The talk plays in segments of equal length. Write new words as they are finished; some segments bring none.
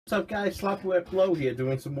What's up, guys? Sloppyware Flow here,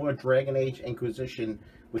 doing some more Dragon Age Inquisition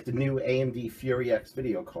with the new AMD Fury X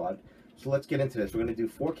video card. So let's get into this. We're going to do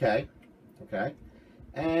 4K, okay?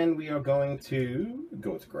 And we are going to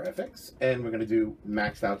go to graphics, and we're going to do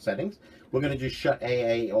maxed out settings. We're going to just shut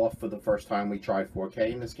AA off for the first time we try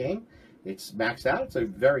 4K in this game. It's maxed out. It's a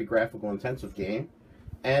very graphical intensive game.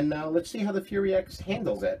 And let's see how the Fury X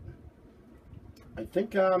handles it. I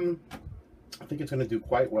think it's going to do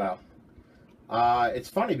quite well. It's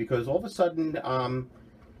funny because all of a sudden,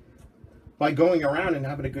 by going around and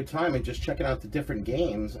having a good time and just checking out the different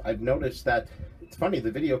games, I've noticed that it's funny,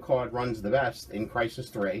 the video card runs the best in Crysis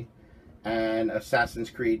 3, and Assassin's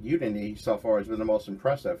Creed Unity so far has been the most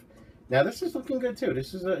impressive. Now this is looking good too.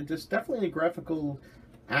 This is definitely a graphical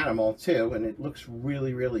animal too, and it looks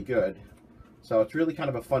really, really good. So it's really kind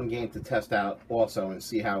of a fun game to test out also and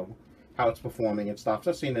see how it's performing and stuff,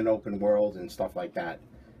 especially in an open world and stuff like that,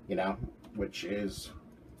 you know, which is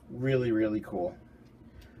really, really cool.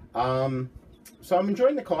 So I'm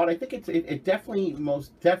enjoying the card. I think it definitely,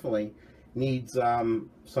 most definitely needs some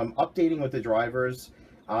updating with the drivers.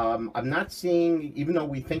 I'm not seeing, even though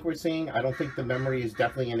we think we're seeing, I don't think the memory is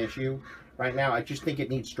definitely an issue right now. I just think it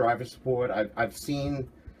needs driver support. I've seen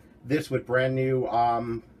this with brand new,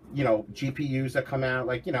 you know, GPUs that come out,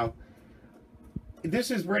 like, you know, this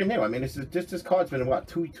is brand new. I mean, this card's been, what,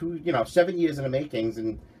 7 years in the makings,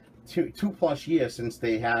 and two plus years since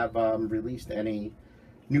they have released any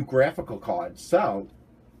new graphical cards. So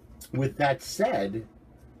with that said,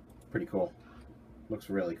 pretty cool. Looks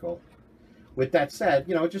really cool. With that said,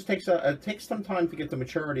 you know, it just takes some time to get the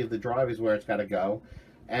maturity of the drivers where it's got to go.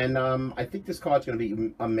 And I think this card's going to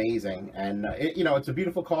be amazing. And you know, it's a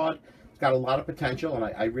beautiful card. It's got a lot of potential, and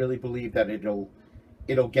I really believe that it'll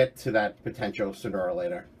get to that potential sooner or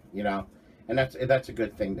later, you know, and that's a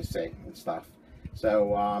good thing to see and stuff.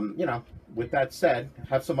 So, you know, with that said,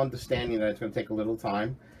 have some understanding that it's going to take a little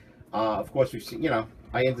time. Of course, we've seen, you know,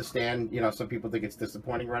 I understand, you know, some people think it's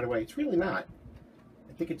disappointing right away. It's really not.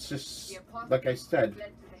 I think it's just, like I said,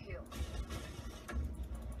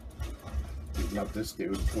 beating up this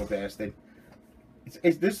dude, poor bastard.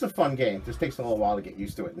 This is a fun game. This takes a little while to get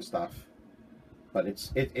used to it and stuff. But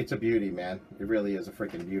it's a beauty, man. It really is a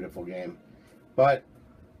freaking beautiful game. But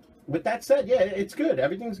with that said, yeah, it's good.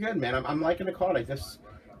 Everything's good, man. I'm liking the card.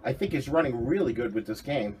 I think it's running really good with this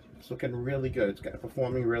game. It's looking really good. It's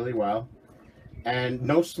performing really well. And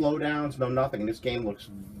no slowdowns, no nothing. This game looks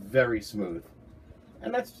very smooth.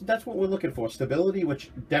 And that's what we're looking for. Stability,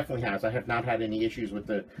 which definitely has. I have not had any issues with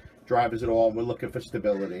the drivers at all. We're looking for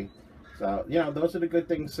stability. So, you know, those are the good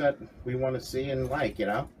things that we want to see and like, you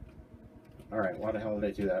know. Alright, why the hell did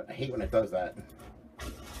I do that? I hate when it does that.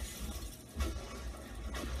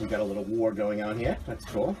 We got a little war going on here. That's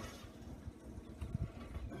cool.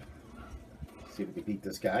 Let's see if we can beat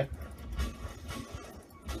this guy.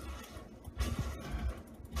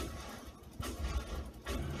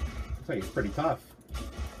 Looks like he's pretty tough.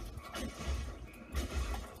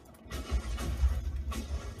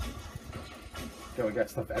 Okay, we got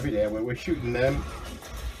stuff every day. We're shooting them.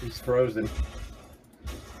 He's frozen.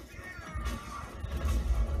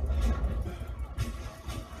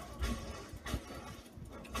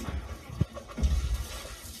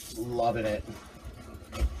 Loving it.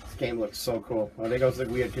 This game looks so cool. Oh, there goes the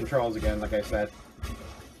weird controls again, like I said.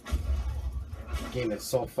 The game is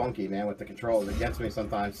so funky, man, with the controls. It gets me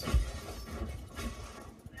sometimes.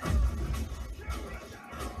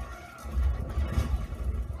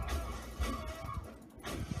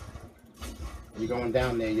 You going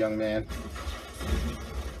down there, young man.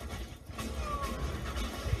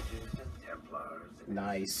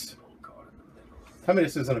 Nice. Tell me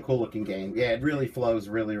this isn't a cool looking game. Yeah, it really flows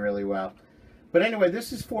really, really well. But anyway,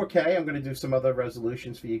 this is 4K. I'm going to do some other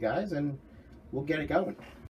resolutions for you guys, and we'll get it going.